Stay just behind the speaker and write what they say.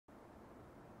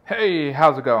Hey,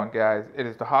 how's it going, guys? It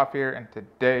is the Hoff here, and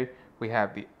today we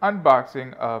have the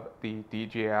unboxing of the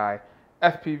DJI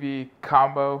FPV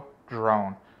Combo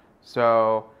Drone.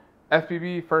 So,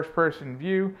 FPV first-person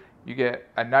view, you get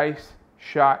a nice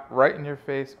shot right in your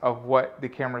face of what the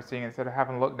camera's seeing. Instead of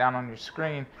having to look down on your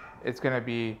screen, it's going to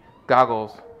be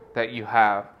goggles that you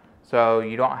have. So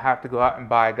you don't have to go out and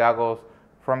buy goggles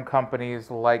from companies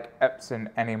like Epson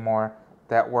anymore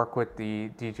that work with the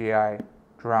DJI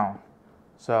drone.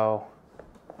 So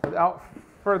without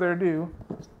further ado,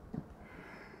 let's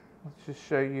just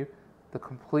show you the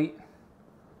complete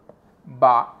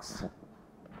box.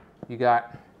 You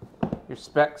got your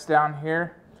specs down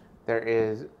here. There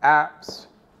is apps,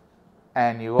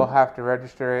 and you will have to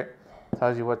register it. It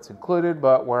tells you what's included,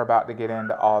 but we're about to get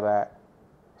into all that.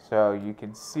 So you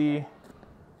can see,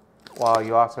 while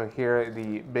you also hear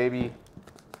the baby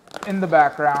in the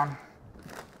background,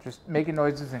 just making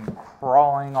noises and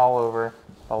crawling all over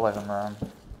the living room.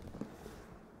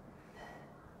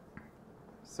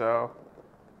 So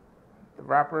the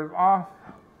wrapper is off.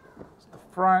 It's the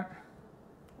front,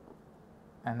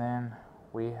 and then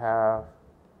we have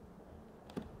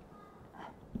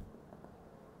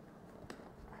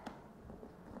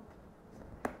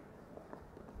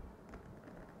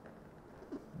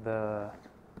the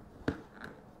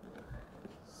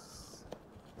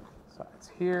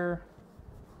sides here,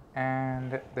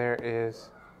 and there is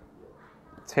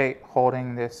tape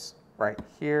holding this right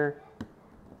here.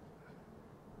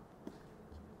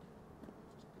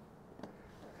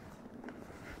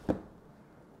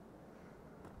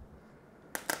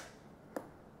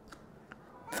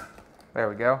 There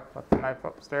we go. Left the knife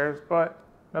upstairs, but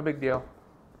no big deal.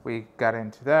 We got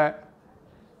into that.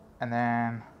 And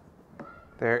then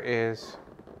there is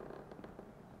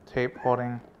tape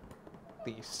holding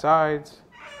the sides,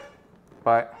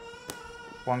 but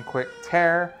one quick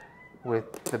tear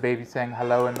with the baby saying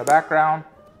hello in the background,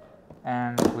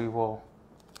 and we will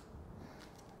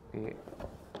be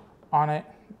on it.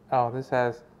 Oh, this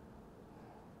has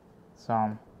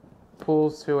some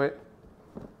pulls to it,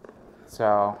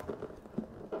 so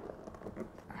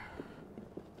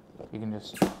you can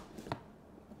just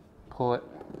pull it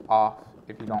off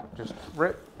if you don't just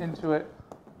rip into it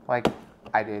like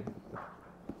I did.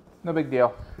 No big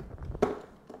deal.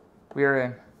 We are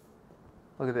in.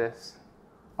 Look at this.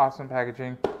 Awesome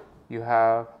packaging. You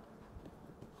have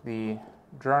the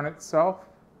drone itself,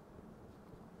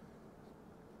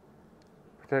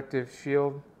 protective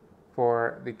shield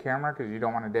for the camera because you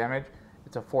don't want to damage.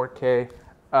 It's a 4K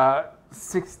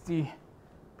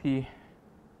 60p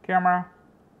camera,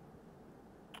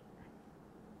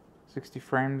 60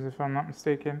 frames if I'm not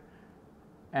mistaken.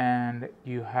 And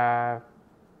you have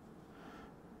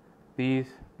these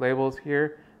labels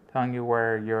here telling you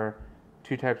where your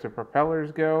two types of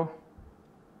propellers go.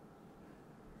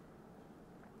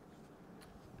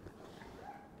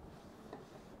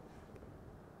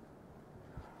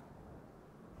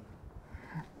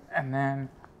 And then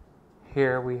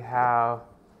here we have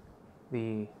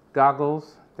the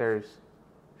goggles. There's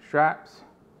straps.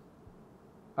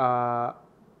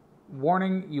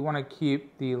 Warning, you want to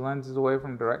keep the lenses away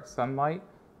from direct sunlight.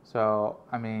 So,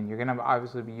 I mean, you're going to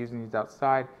obviously be using these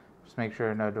outside. Just make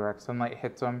sure no direct sunlight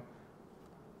hits them.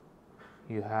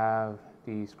 You have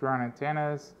the screw-on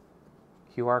antennas,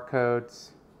 QR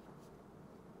codes,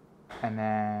 and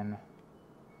then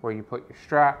where you put your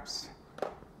straps.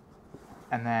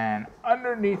 And then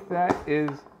underneath that is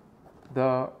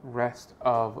the rest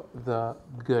of the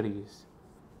goodies.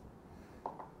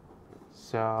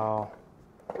 So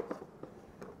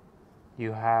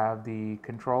you have the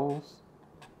controls.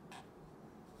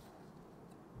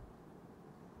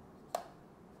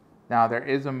 Now there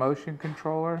is a motion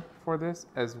controller for this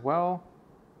as well.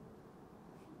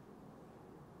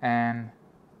 And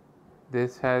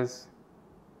this has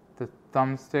the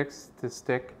thumbsticks to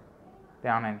stick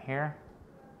down in here.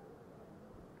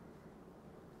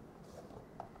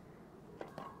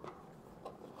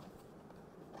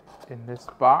 In this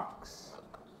box,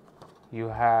 you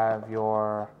have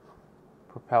your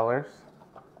propellers,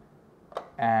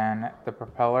 and the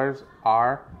propellers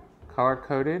are color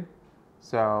coded.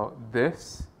 So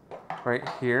this right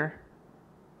here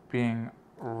being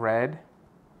red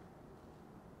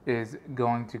is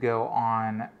going to go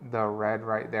on the red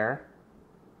right there.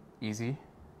 Easy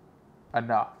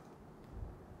enough.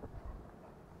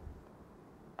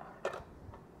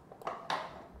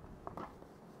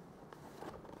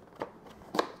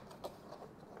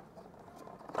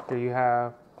 Here you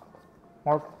have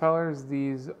more propellers.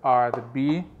 These are the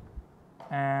B,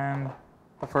 and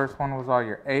the first one was all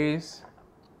your A's.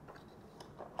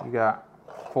 You got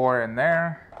 4 in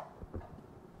there.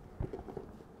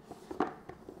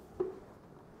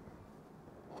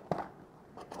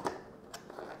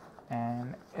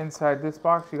 inside this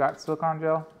box, you got silicone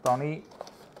gel. Don't eat.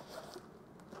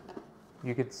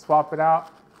 You could swap it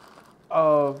out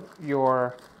of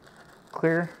your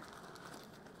clear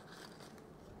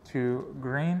to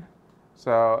green.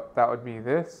 So that would be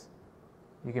this.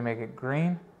 You can make it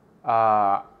green.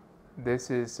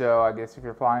 This is so I guess if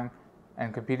you're flying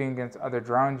and competing against other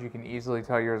drones, you can easily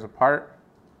tell yours apart.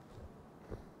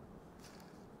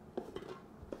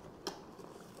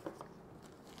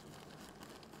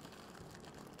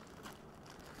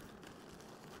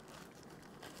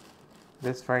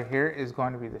 This right here is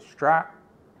going to be the strap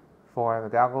for the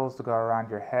goggles to go around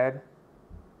your head.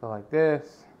 So like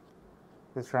this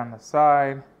around the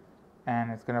side,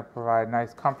 and it's going to provide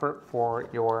nice comfort for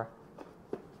your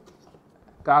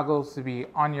goggles to be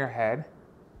on your head.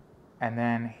 And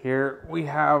then here we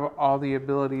have all the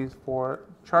abilities for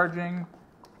charging.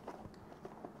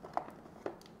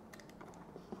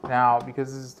 Now,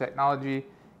 because this is technology,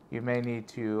 you may need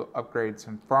to upgrade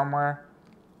some firmware,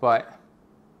 but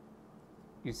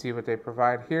you see what they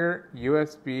provide here,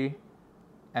 USB,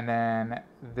 and then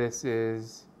this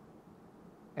is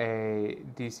a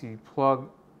DC plug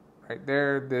right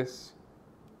there. This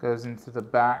goes into the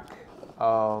back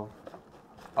of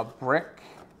a brick,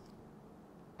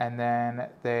 and then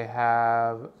they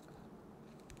have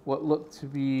what look to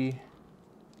be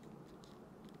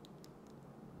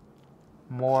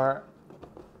more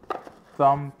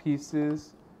thumb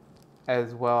pieces,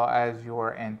 as well as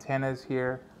your antennas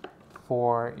here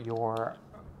for your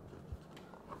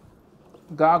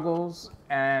goggles.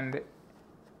 And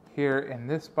here in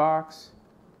this box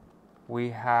we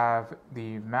have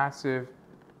the massive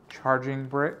charging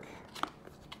brick.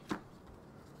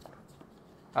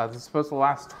 This is supposed to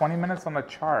last 20 minutes on the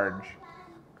charge,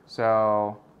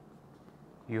 so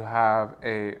you have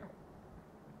a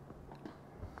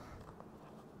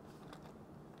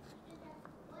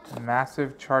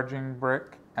massive charging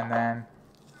brick, and then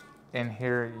in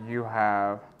here you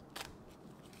have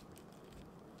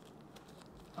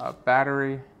a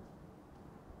battery,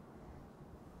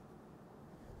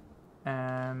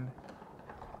 and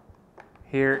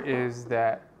here is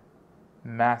that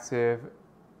massive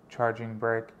charging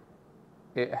brick.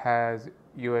 It has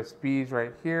USBs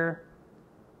right here.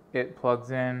 It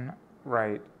plugs in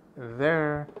right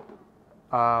there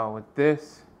with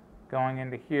this going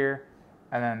into here,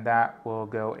 and then that will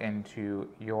go into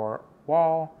your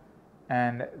wall,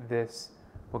 and this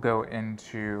will go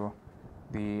into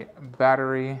the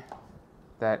battery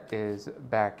that is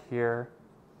back here.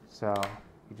 So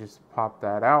you just pop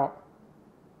that out,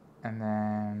 and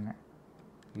then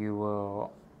you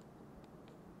will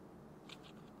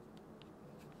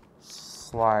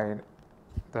slide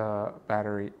the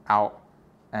battery out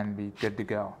and be good to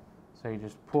go. So you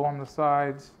just pull on the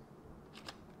sides,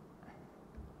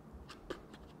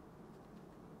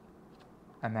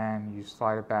 and then you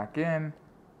slide it back in.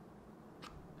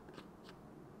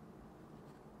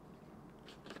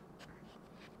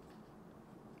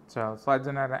 So it slides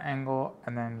in at an angle,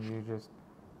 and then you just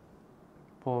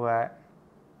pull that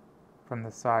from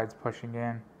the sides, pushing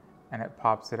in, and it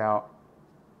pops it out,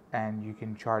 and you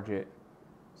can charge it.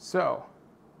 So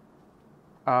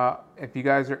if you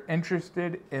guys are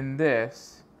interested in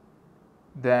this,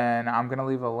 then I'm going to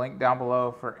leave a link down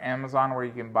below for Amazon where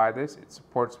you can buy this. It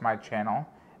supports my channel.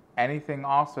 Anything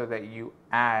also that you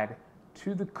add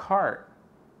to the cart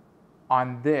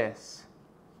on this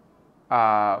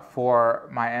for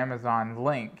my Amazon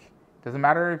link, doesn't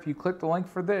matter if you click the link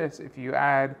for this, if you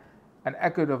add an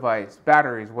Echo device,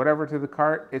 batteries, whatever to the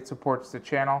cart, it supports the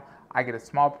channel. I get a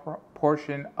small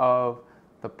portion of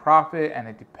the profit, and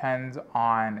it depends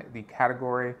on the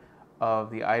category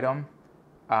of the item.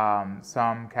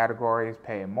 Some categories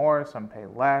pay more, some pay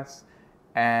less,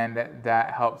 and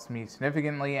that helps me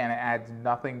significantly, and it adds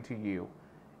nothing to you.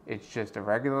 It's just a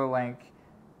regular link,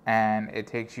 and it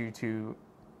takes you to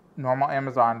normal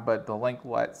Amazon, but the link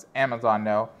lets Amazon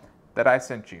know that I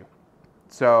sent you.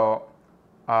 So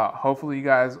hopefully you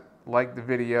guys like the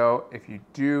video. If you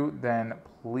do, then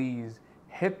please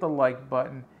hit the like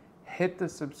button, hit the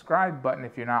subscribe button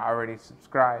if you're not already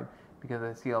subscribed, because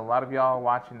I see a lot of y'all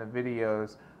watching the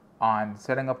videos on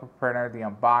setting up a printer, the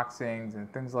unboxings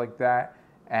and things like that,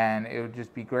 and it would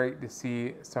just be great to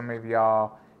see some of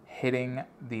y'all hitting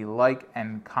the like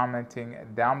and commenting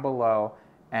down below,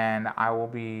 and I will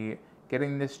be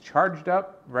getting this charged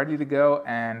up, ready to go,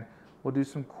 and we'll do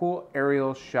some cool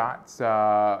aerial shots in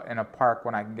a park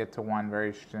when I can get to one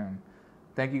very soon.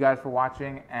 Thank you guys for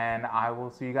watching, and I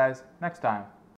will see you guys next time.